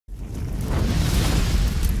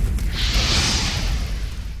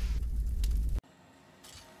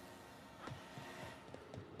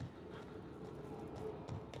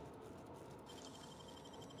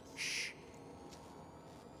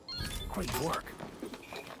work.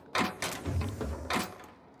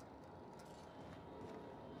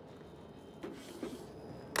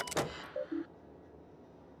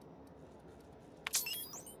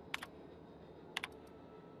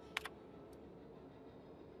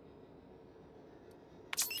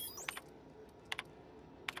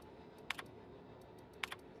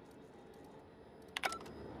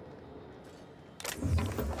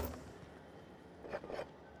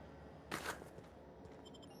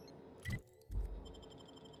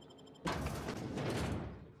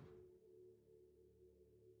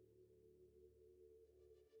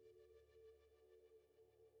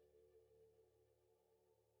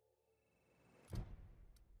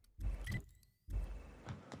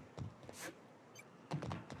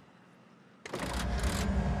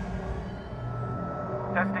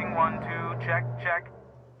 Testing 1, 2, check, check.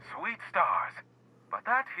 Sweet stars. But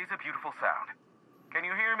that is a beautiful sound. Can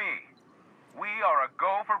you hear me? We are a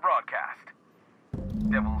go for broadcast.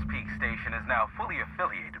 Devil's Peak Station is now fully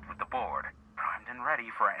affiliated with the board, primed and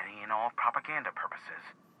ready for any and all propaganda purposes.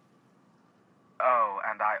 Oh,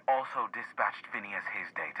 and I also dispatched Phineas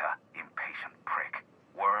his data. Impatient prick.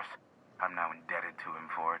 Worse, I'm now indebted to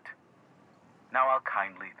him for it. Now I'll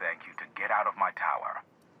kindly thank you to get out of my tower.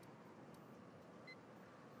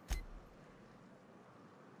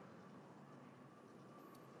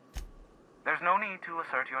 There's no need to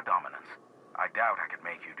assert your dominance. I doubt I could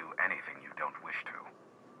make you do anything you don't wish to.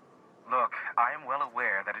 Look, I am well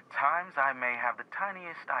aware that at times I may have the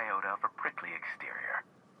tiniest iota of a prickly exterior,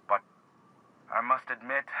 but I must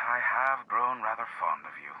admit I have grown rather fond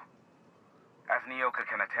of you. As Nyoka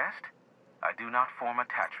can attest, I do not form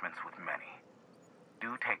attachments with many.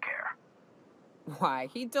 Do take care. Why,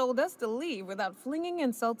 he told us to leave without flinging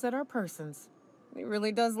insults at our persons. He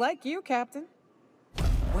really does like you, Captain.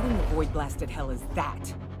 What in the void-blasted hell is that?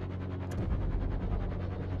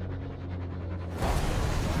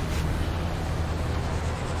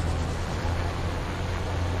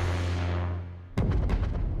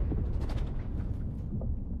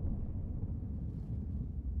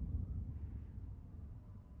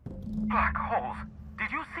 Black holes!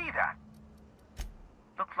 Did you see that?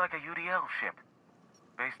 Looked like a UDL ship.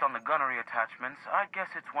 Based on the gunnery attachments, I guess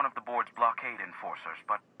it's one of the board's blockade enforcers,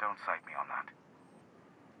 but don't cite me on that.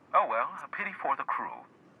 Oh well, a pity for the crew,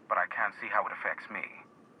 but I can't see how it affects me.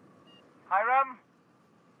 Hiram?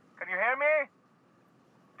 Can you hear me?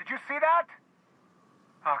 Did you see that?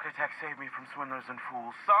 Architect, save me from swindlers and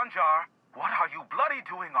fools. Sanjar, what are you bloody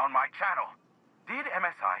doing on my channel? Did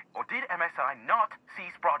MSI, or did MSI not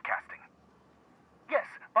cease broadcasting? Yes,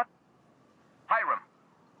 but... Hiram.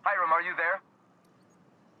 Hiram, are you there?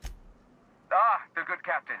 Ah, the good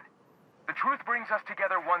captain. The truth brings us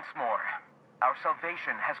together once more. Our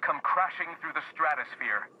salvation has come crashing through the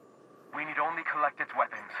stratosphere. We need only collect its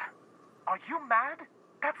weapons. Are you mad?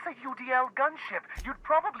 That's a UDL gunship. You'd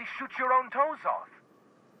probably shoot your own toes off.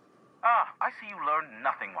 Ah, I see you learned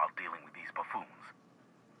nothing while dealing with these buffoons.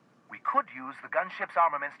 We could use the gunship's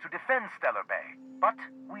armaments to defend Stellar Bay, but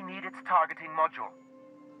we need its targeting module.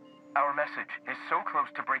 Our message is so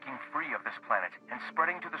close to breaking free of this planet and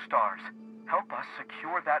spreading to the stars. Help us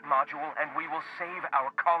secure that module and we will save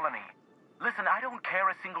our colony. Listen, I don't care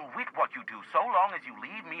a single whit what you do, so long as you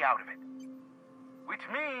leave me out of it. Which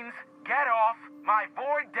means, get off my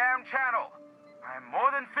void damn channel! I am more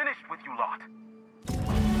than finished with you lot.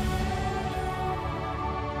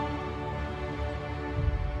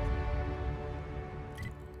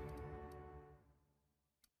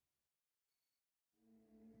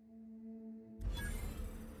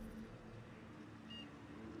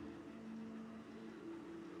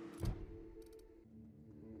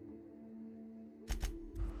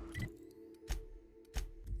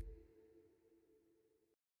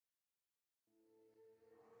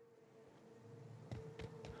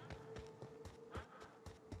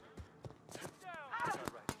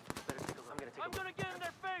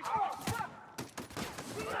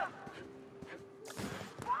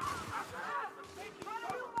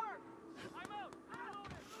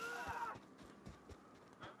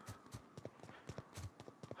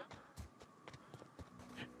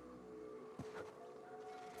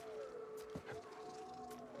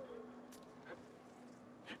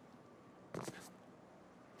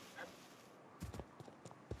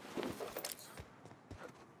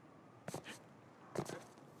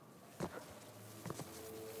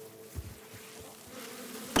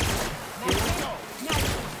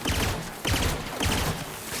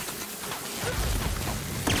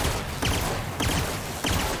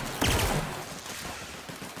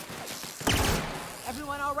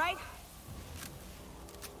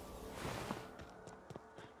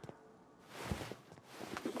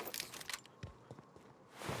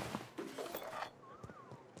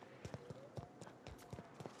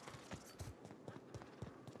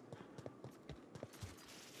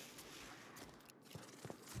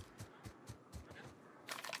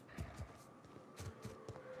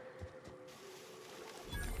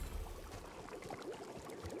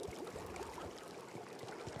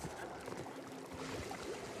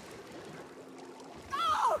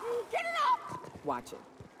 Watch it.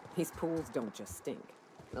 These pools don't just stink.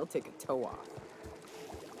 They'll take a toe off.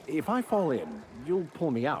 If I fall in, you'll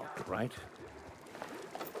pull me out, right?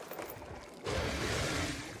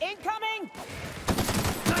 Incoming!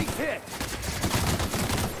 Nice hit!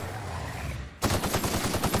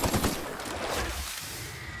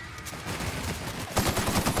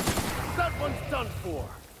 That one's done for.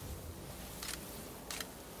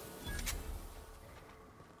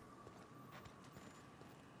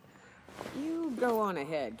 You go on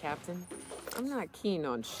ahead, Captain. I'm not keen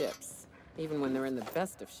on ships, even when they're in the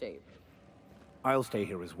best of shape. I'll stay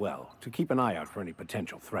here as well, to keep an eye out for any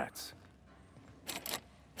potential threats.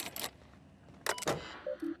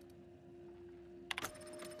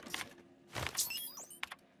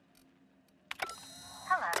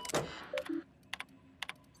 Hello.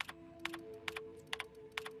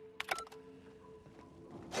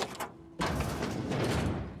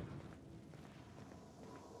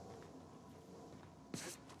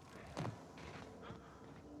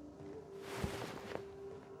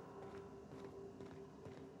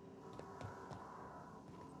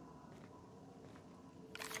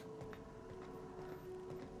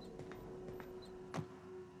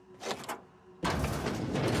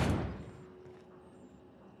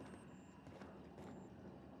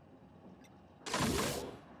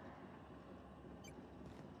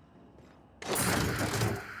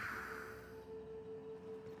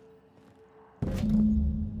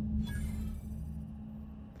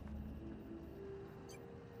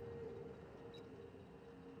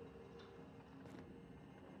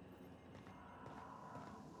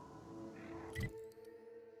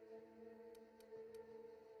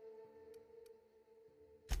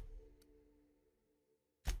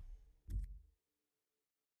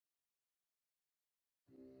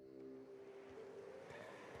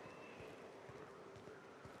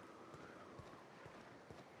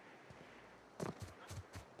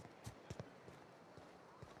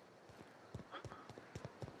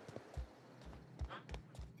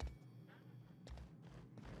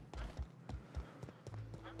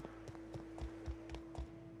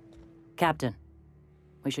 Captain,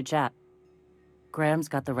 we should chat. Graham's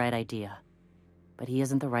got the right idea, but he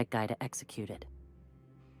isn't the right guy to execute it.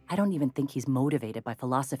 I don't even think he's motivated by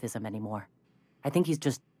philosophism anymore. I think he's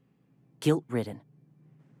just guilt-ridden.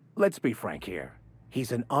 Let's be frank here.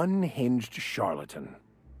 He's an unhinged charlatan.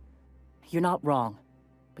 You're not wrong,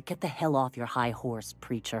 but get the hell off your high horse,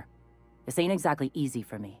 preacher. This ain't exactly easy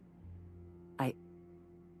for me. I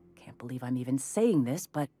can't believe I'm even saying this,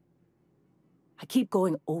 but I keep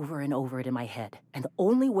going over and over it in my head, and the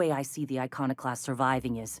only way I see the Iconoclast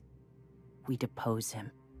surviving is we depose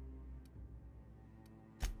him.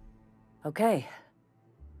 Okay.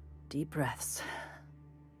 Deep breaths.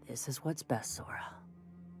 This is what's best, Zora.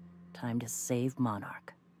 Time to save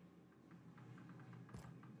Monarch.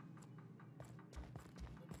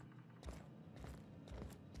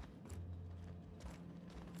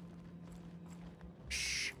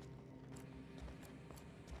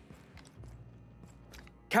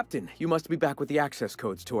 Captain, you must be back with the access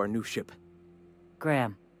codes to our new ship.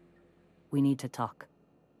 Graham, we need to talk.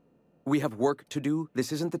 We have work to do.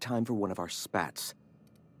 This isn't the time for one of our spats.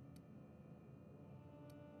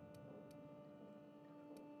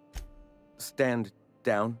 Stand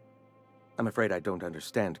down. I'm afraid I don't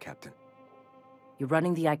understand, Captain. You're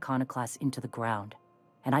running the Iconoclast into the ground,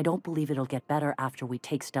 and I don't believe it'll get better after we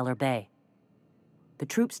take Stellar Bay. The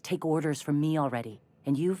troops take orders from me already,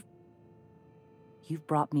 and you've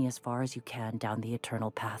brought me as far as you can down the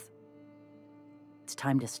eternal path. It's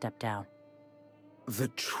time to step down. The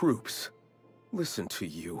troops? Listen to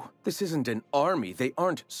you. This isn't an army. They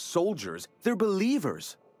aren't soldiers. They're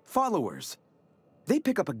believers. Followers. They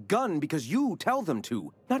pick up a gun because you tell them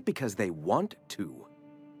to, not because they want to.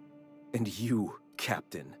 And you,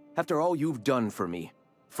 Captain, after all you've done for me,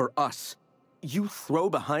 for us, you throw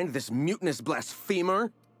behind this mutinous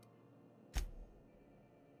blasphemer?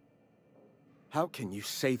 How can you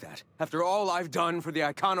say that, after all I've done for the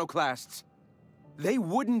Iconoclasts? They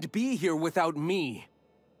wouldn't be here without me.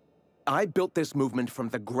 I built this movement from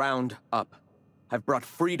the ground up. I've brought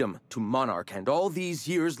freedom to Monarch, and all these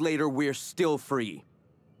years later, we're still free.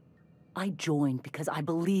 I joined because I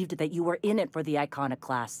believed that you were in it for the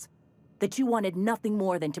Iconoclasts. That you wanted nothing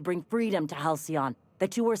more than to bring freedom to Halcyon.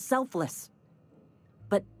 That you were selfless.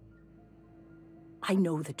 But I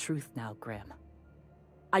know the truth now, Graham.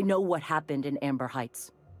 I know what happened in Amber Heights.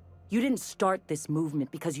 You didn't start this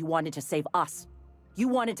movement because you wanted to save us. You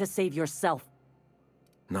wanted to save yourself.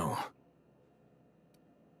 No.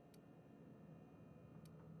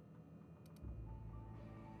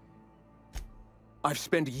 I've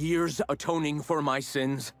spent years atoning for my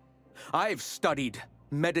sins. I've studied,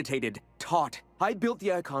 meditated, taught. I built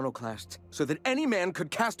the iconoclasts so that any man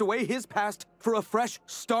could cast away his past for a fresh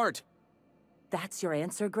start. That's your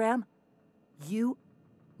answer, Graham? You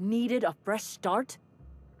needed a fresh start?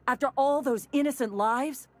 After all those innocent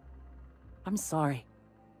lives? I'm sorry.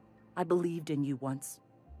 I believed in you once.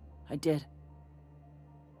 I did.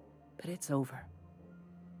 But it's over.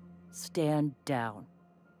 Stand down.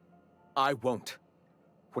 I won't.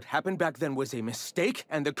 What happened back then was a mistake,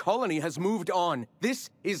 and the colony has moved on. This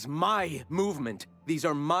is my movement. These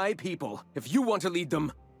are my people. If you want to lead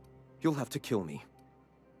them, you'll have to kill me.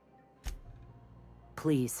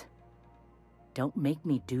 Please. Don't make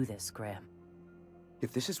me do this, Graham.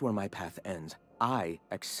 If this is where my path ends, I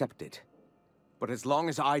accept it. But as long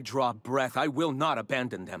as I draw breath, I will not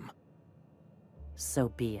abandon them. So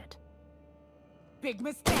be it. Big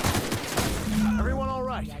mistake! Everyone all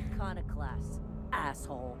right? The iconoclasts,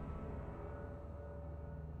 asshole.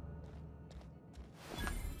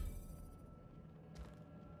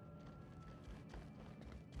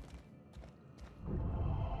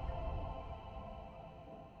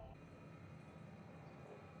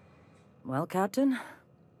 Well, Captain,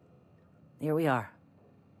 here we are.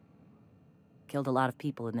 Killed a lot of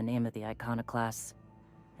people in the name of the iconoclasts,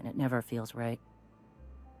 and it never feels right.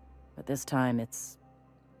 But this time, it's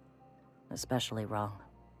especially wrong.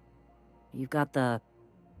 You've got the...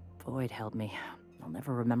 Void held me. I'll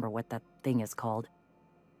never remember what that thing is called.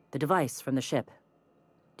 The device from the ship.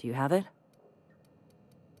 Do you have it?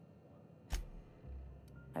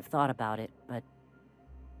 I've thought about it, but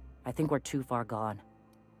I think we're too far gone.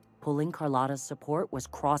 Pulling Carlotta's support was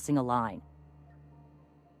crossing a line.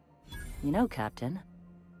 You know, Captain,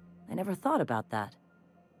 I never thought about that.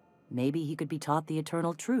 Maybe he could be taught the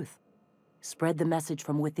eternal truth. Spread the message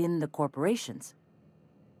from within the corporations.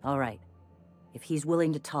 All right. If he's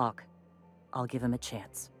willing to talk, I'll give him a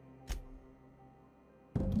chance.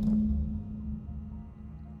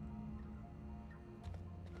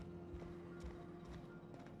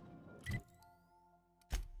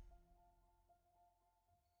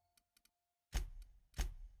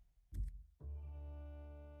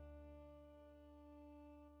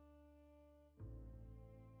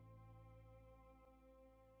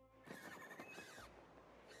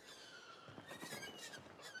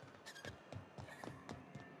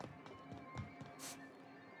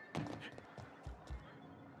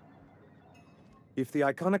 If the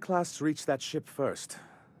iconoclasts reach that ship first,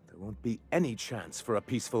 there won't be any chance for a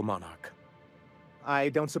peaceful Monarch. I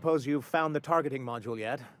don't suppose you've found the targeting module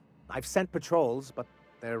yet. I've sent patrols, but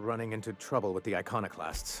they're running into trouble with the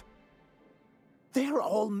iconoclasts. They're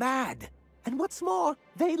all mad! And what's more,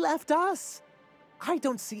 they left us! I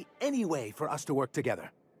don't see any way for us to work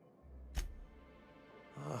together.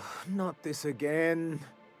 Not this again.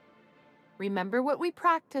 Remember what we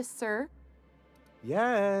practiced, sir?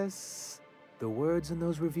 Yes. The words in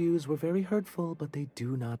those reviews were very hurtful, but they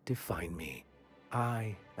do not define me.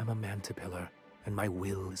 I am a mantipillar, and my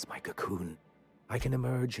will is my cocoon. I can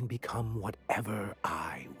emerge and become whatever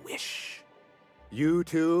I wish. You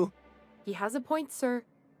too? He has a point, sir.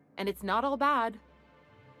 And it's not all bad.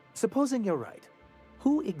 Supposing you're right,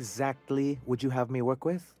 who exactly would you have me work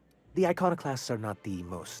with? The iconoclasts are not the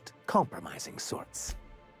most compromising sorts.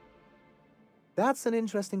 That's an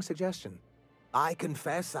interesting suggestion. I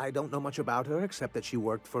confess I don't know much about her except that she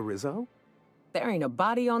worked for Rizzo. There ain't a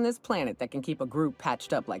body on this planet that can keep a group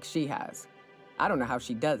patched up like she has. I don't know how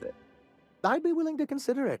she does it. I'd be willing to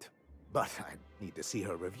consider it, but I need to see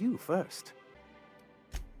her review first.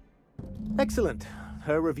 Excellent.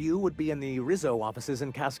 Her review would be in the Rizzo offices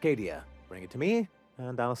in Cascadia. Bring it to me,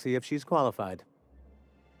 and I'll see if she's qualified.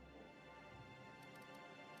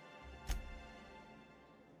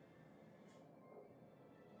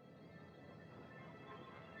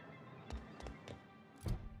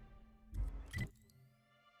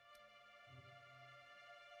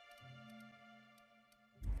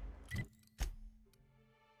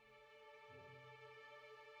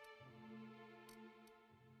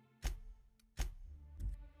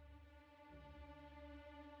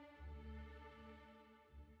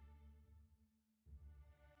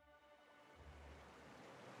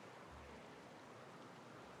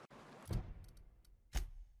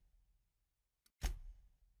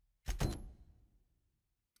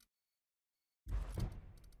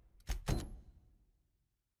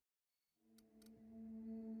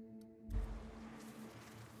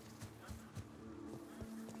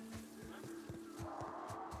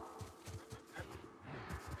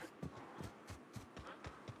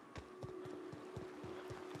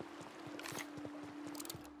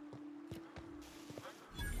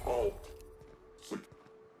 We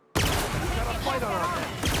got a fight on our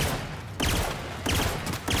hands.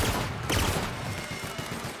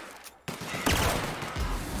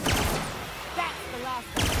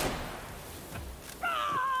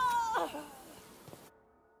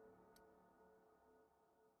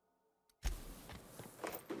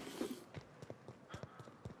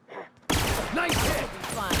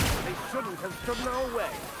 mountain has stood in our way.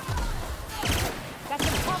 That's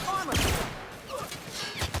some tough armor.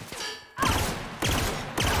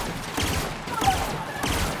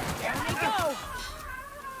 There we go.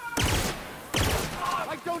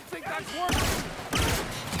 I don't think that's working.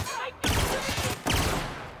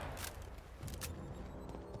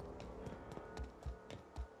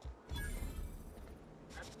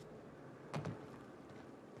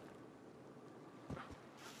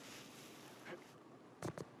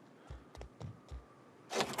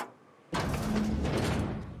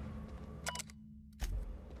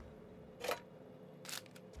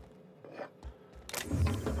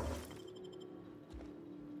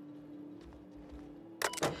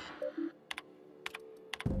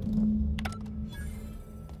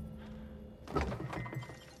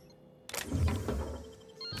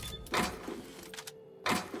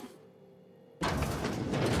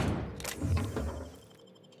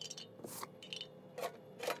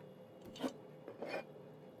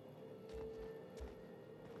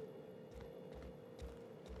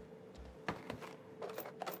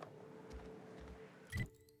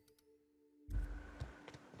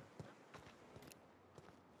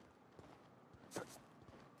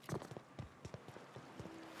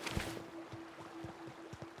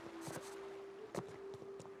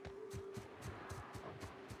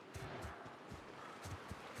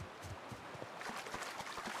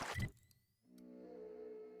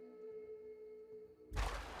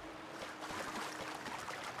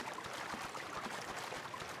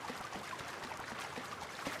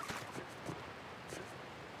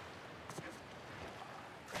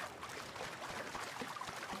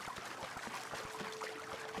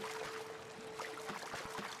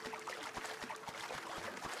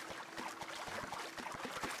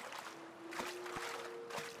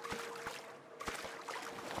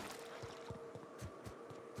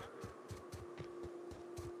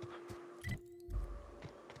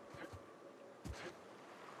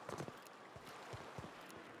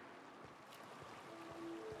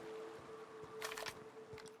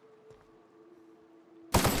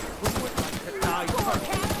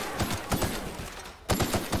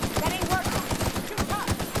 That ain't working. Too tough.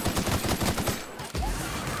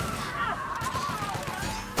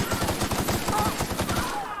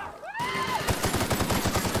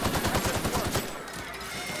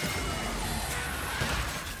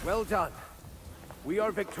 Well done. We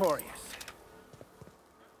are victorious.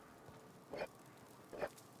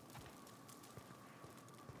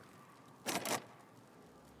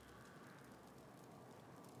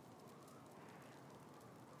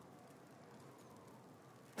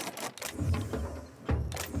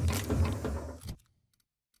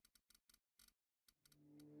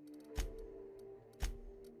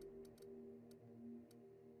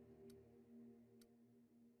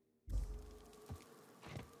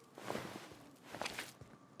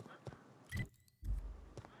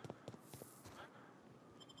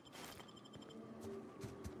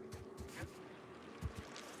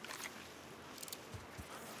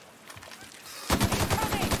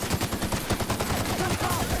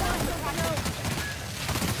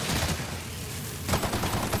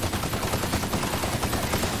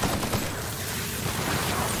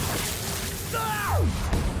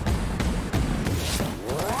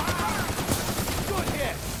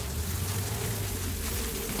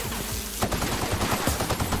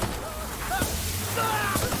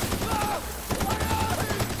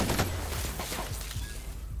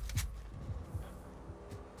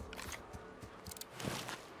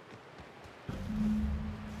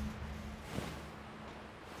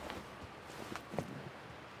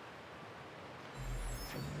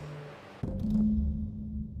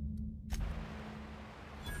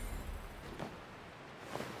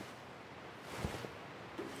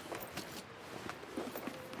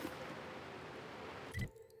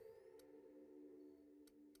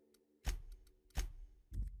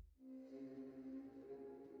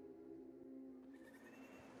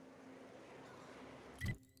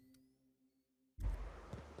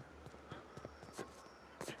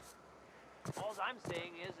 All I'm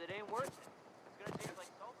saying is it ain't worth it. It's gonna taste like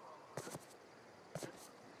sulfur.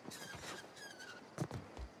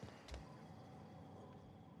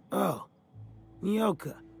 Oh,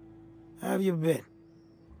 Nyoka. How have you been?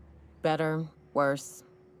 Better, worse.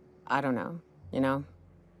 I don't know, you know?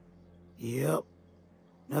 Yep.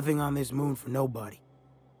 Nothing on this moon for nobody.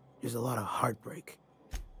 Just a lot of heartbreak.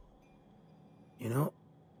 You know,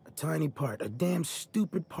 a tiny part, a damn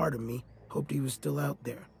stupid part of me hoped he was still out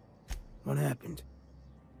there. What happened?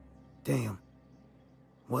 Damn.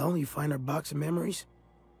 Well, you find our box of memories?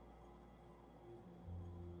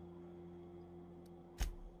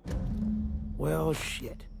 Well,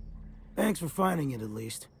 shit. Thanks for finding it, at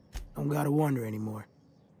least. Don't gotta wonder anymore.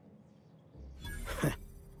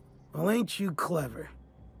 Well, ain't you clever?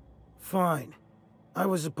 Fine. I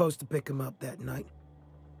was supposed to pick him up that night.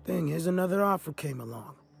 Thing is, another offer came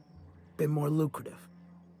along. Bit more lucrative.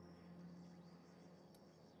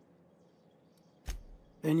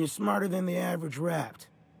 Then you're smarter than the average Rapt.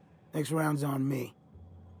 Next round's on me.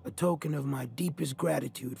 A token of my deepest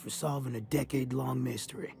gratitude for solving a decade-long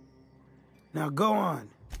mystery. Now go on.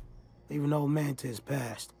 Leave an old man to his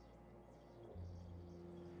past.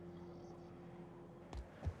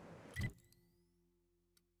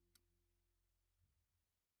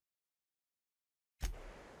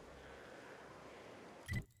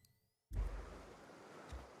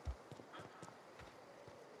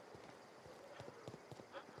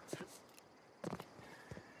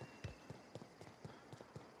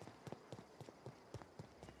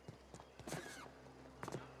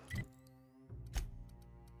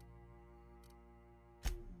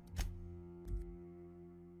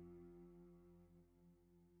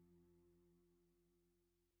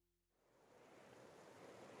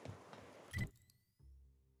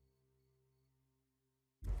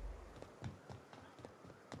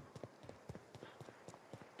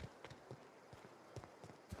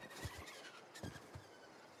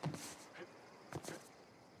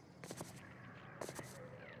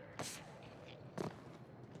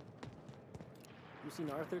 You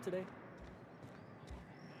seen Arthur today?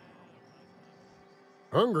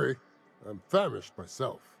 Hungry? I'm famished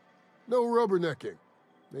myself. No rubbernecking.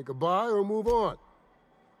 Make a buy or move on.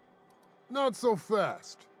 Not so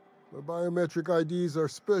fast. My biometric IDs are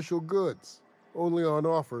special goods, only on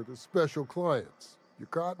offer to special clients. You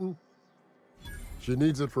cotton? She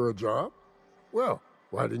needs it for a job? Well,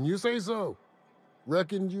 why didn't you say so?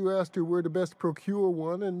 Reckoned you asked her where to best procure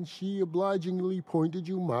one, and she obligingly pointed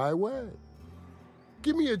you my way.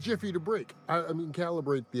 Give me a jiffy to break. I mean,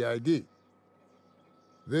 calibrate the ID.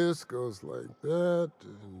 This goes like that.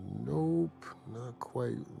 Nope, not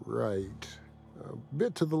quite right. A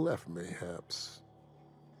bit to the left, mayhaps.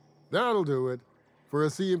 That'll do it. For a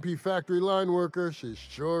CMP factory line worker, she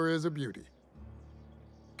sure is a beauty.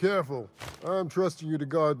 Careful. I'm trusting you to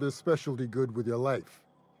guard this specialty good with your life.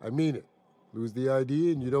 I mean it. Lose the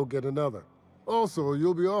ID and you don't get another. Also,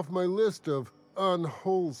 you'll be off my list of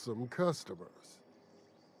unwholesome customers.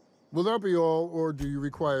 Will that be all, or do you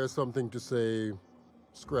require something to say,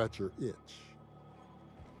 scratch your itch?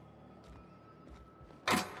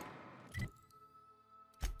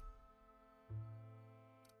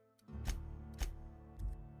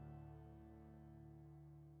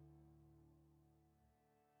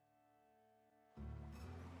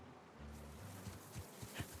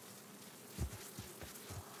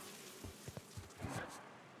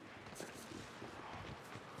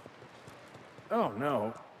 Oh,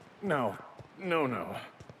 no. No. No, no.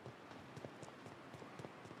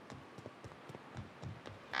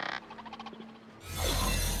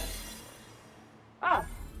 Ah,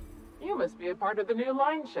 you must be a part of the new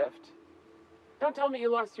line shift. Don't tell me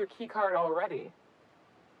you lost your key card already.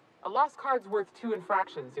 A lost card's worth 2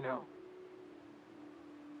 infractions, you know.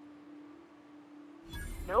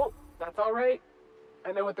 Nope, that's all right.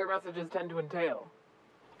 I know what their messages tend to entail.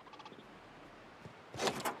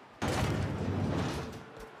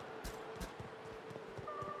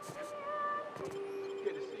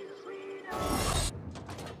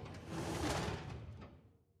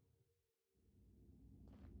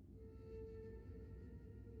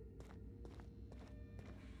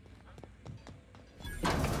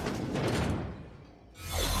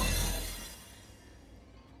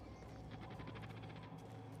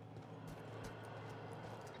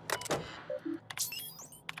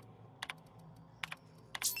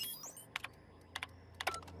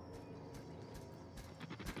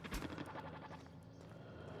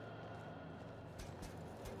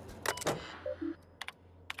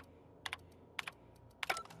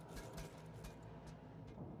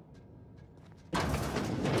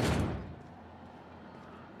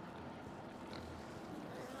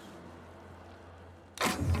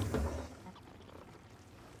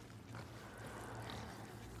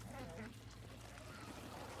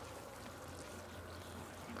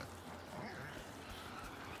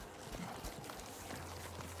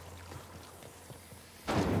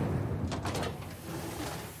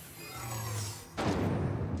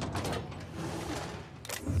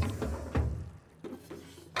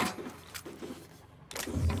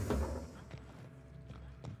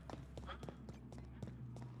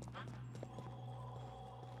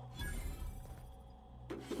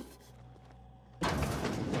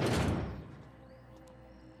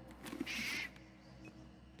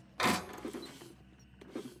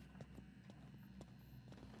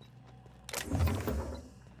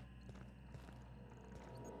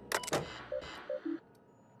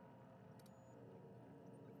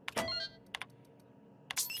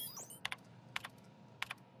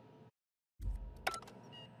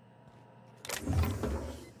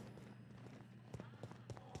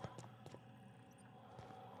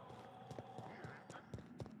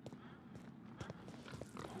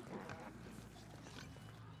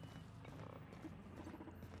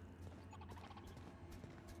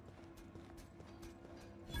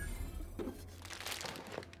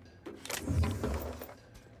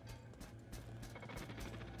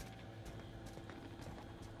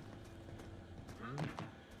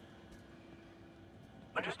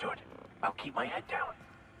 Understood. I'll keep my head down.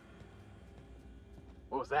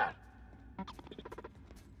 What was that?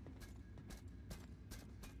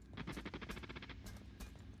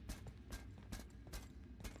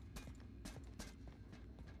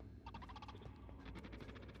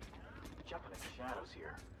 Jumping in the shadows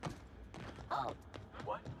here. Oh.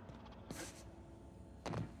 What?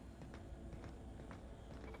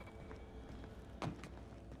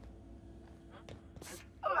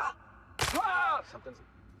 Something's...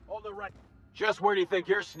 Hold the right... Just where do you think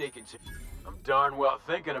you're sneaking to? I'm darn well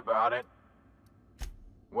thinking about it.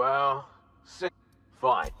 Well,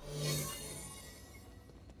 fine.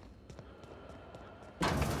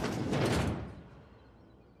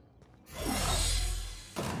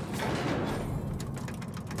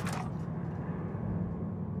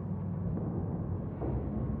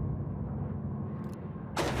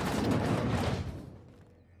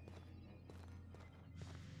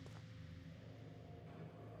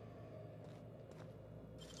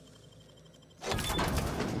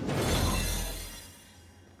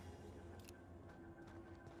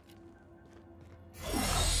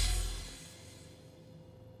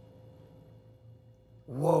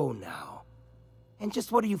 Whoa now. And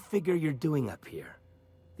just what do you figure you're doing up here?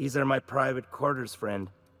 These are my private quarters,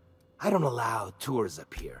 friend. I don't allow tours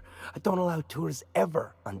up here. I don't allow tours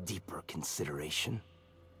ever on deeper consideration.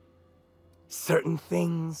 Certain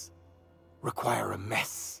things require a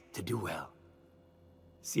mess to do well.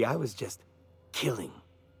 See, I was just killing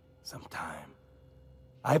some time.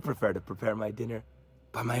 I prefer to prepare my dinner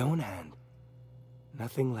by my own hand.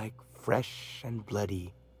 Nothing like fresh and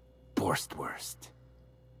bloody Borstwurst.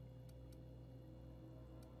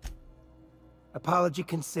 Apology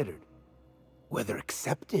considered. Whether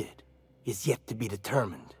accepted is yet to be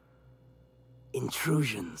determined.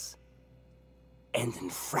 Intrusions and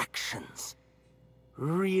infractions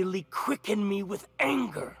really quicken me with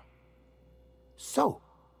anger. So,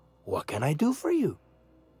 what can I do for you?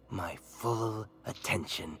 My full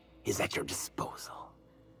attention is at your disposal.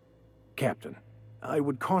 Captain, I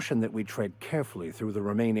would caution that we tread carefully through the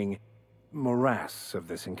remaining morass of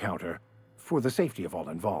this encounter for the safety of all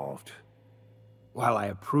involved. While I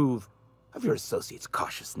approve of your associate's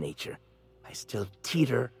cautious nature, I still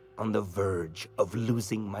teeter on the verge of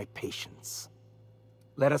losing my patience.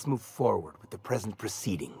 Let us move forward with the present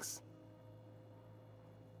proceedings.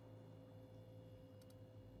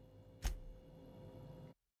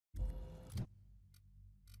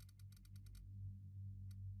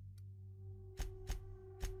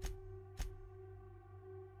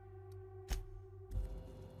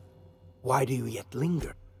 Why do you yet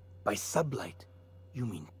linger? By sublight, you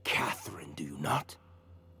mean Catherine, do you not?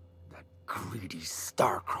 That greedy,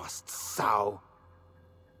 star-crossed sow.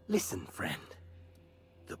 Listen, friend.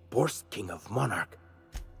 The Borst King of Monarch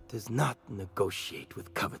does not negotiate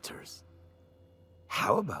with coveters.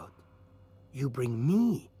 How about you bring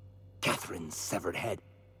me Catherine's severed head,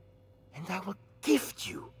 and I will gift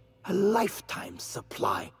you a lifetime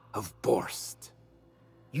supply of Borst.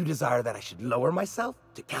 You desire that I should lower myself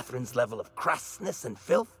to Catherine's level of crassness and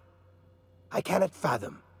filth? I cannot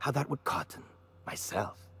fathom how that would cotton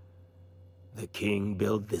myself. The king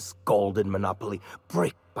built this golden monopoly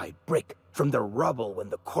brick by brick from the rubble when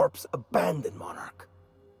the corpse abandoned Monarch.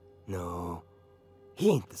 No, he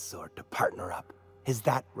ain't the sort to partner up, as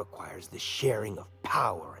that requires the sharing of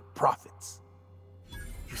power and profits.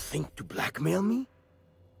 You think to blackmail me?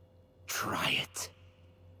 Try it.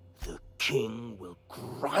 The king will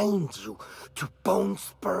grind you to bone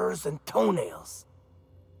spurs and toenails.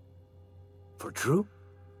 For true,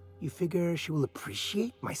 you figure she will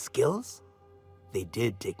appreciate my skills? They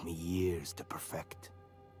did take me years to perfect.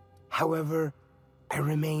 However, I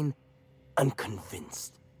remain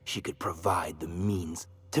unconvinced she could provide the means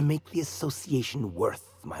to make the association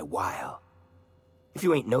worth my while. If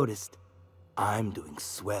you ain't noticed, I'm doing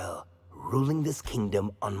swell, ruling this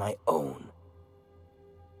kingdom on my own.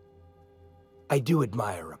 I do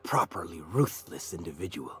admire a properly ruthless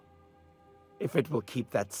individual. If it will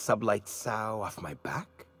keep that sublight sow off my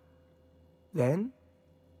back, then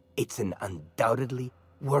it's an undoubtedly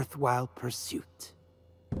worthwhile pursuit.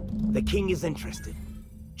 The king is interested.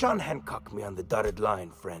 John Hancock me on the dotted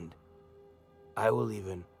line, friend. I will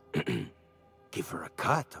even give her a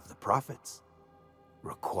cut of the profits,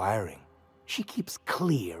 requiring she keeps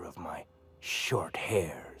clear of my short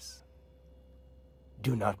hairs.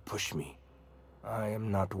 Do not push me. I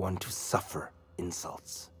am not one to suffer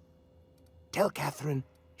insults. Tell Catherine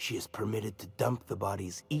she is permitted to dump the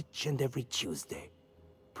bodies each and every Tuesday,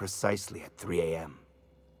 precisely at 3 a.m.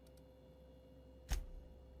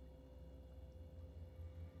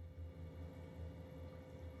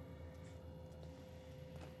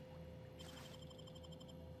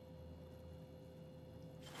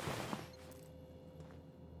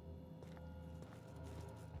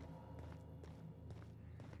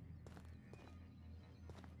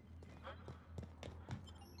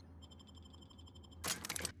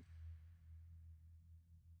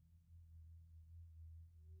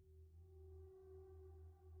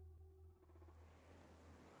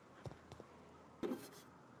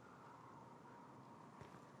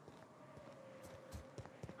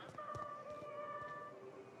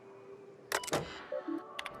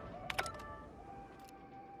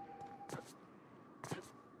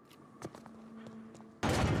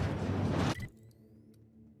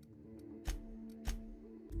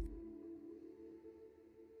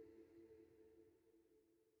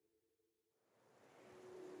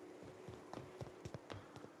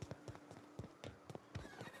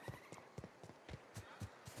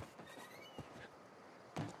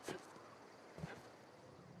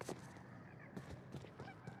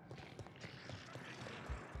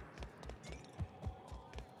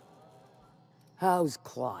 How's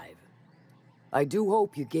Clive? I do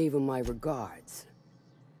hope you gave him my regards.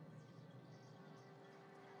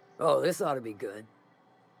 Oh, this ought to be good.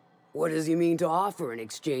 What does he mean to offer in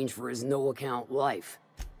exchange for his no-account life?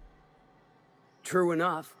 True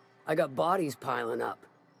enough, I got bodies piling up,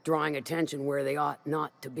 drawing attention where they ought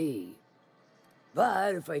not to be.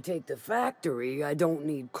 But if I take the factory, I don't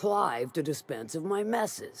need Clive to dispense of my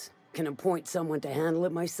messes. Can appoint someone to handle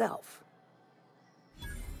it myself.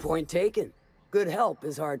 Point taken. Good help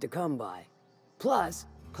is hard to come by. Plus,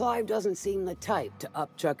 Clive doesn't seem the type to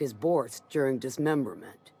upchuck his borscht during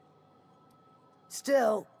dismemberment.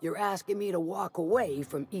 Still, you're asking me to walk away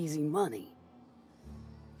from easy money.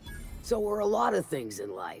 So are a lot of things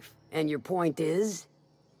in life, and your point is?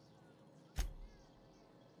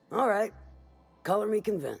 All right, color me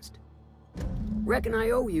convinced. Reckon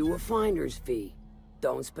I owe you a finder's fee.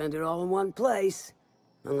 Don't spend it all in one place,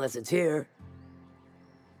 unless it's here.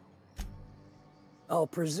 I'll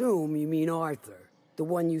presume you mean Arthur, the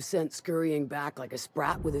one you sent scurrying back like a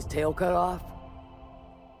sprat with his tail cut off?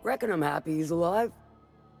 Reckon I'm happy he's alive.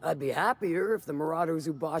 I'd be happier if the marauders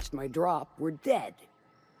who botched my drop were dead.